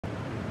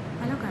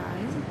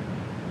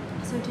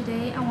So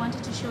today I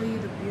wanted to show you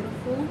the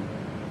beautiful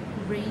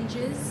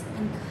ranges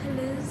and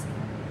colors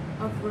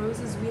of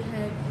roses we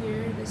have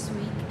here this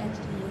week at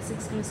ES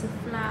Exclusive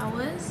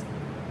Flowers.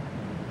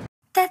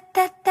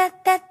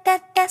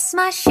 That's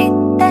my shit,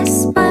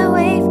 that's my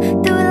wave.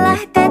 Do it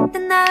like that,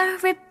 then I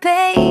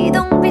repay.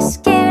 Don't be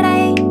scared, I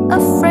ain't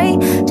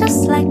afraid.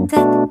 Just like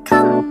that,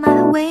 come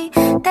my way.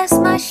 That's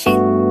my shit,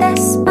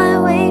 that's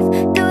my wave.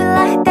 Do it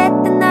like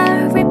that, then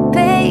I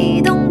repay.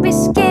 Don't be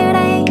scared,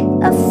 I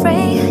ain't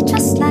afraid.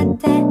 Just like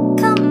that,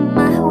 come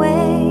my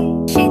way.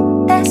 Shit,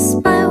 that's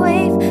my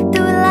wave.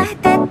 Do it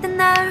like that, then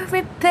I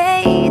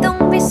repay.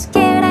 Don't be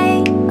scared,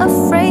 I ain't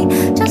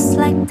afraid. Just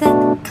like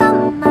that,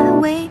 come my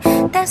way.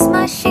 That's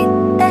my shit,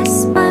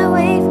 that's my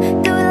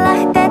wave. Do it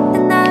like that,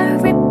 then I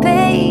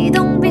repay.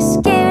 Don't be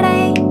scared,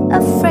 I ain't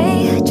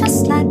afraid.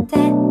 Just like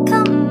that,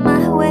 come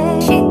my way.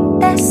 Shit,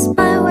 that's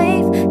my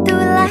wave. Do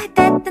it like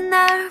that, then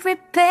I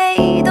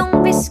repay.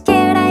 Don't be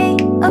scared, I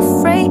ain't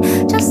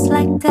afraid. Just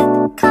like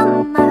that,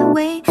 come my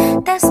way.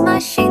 That's my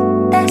shit,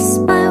 that's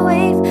my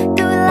wave.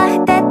 Do it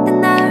like that,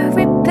 then I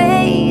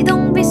repay.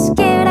 Don't be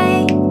scared,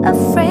 I ain't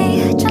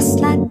afraid. Just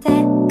like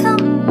that,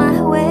 come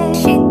my way.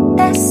 Shit,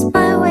 that's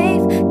my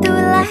wave. Do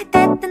it like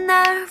that, then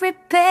I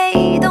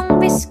repay. Don't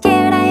be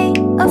scared, I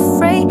ain't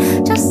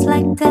afraid. Just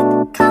like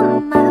that,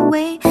 come my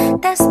way.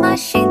 That's my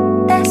shit,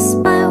 that's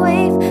my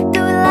wave. Do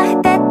it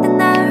like that,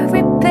 then I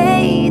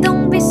repay.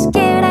 Don't be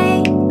scared,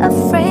 I ain't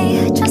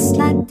afraid. Just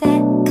like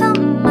that,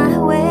 come my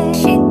way.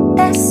 Shit,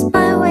 that's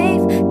my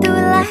wave. Do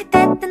it like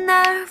that, then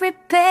I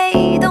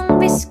repay. Don't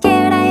be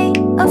scared, I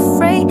ain't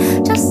afraid.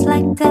 Just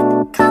like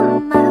that,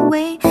 come my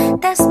way.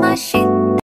 That's my shit,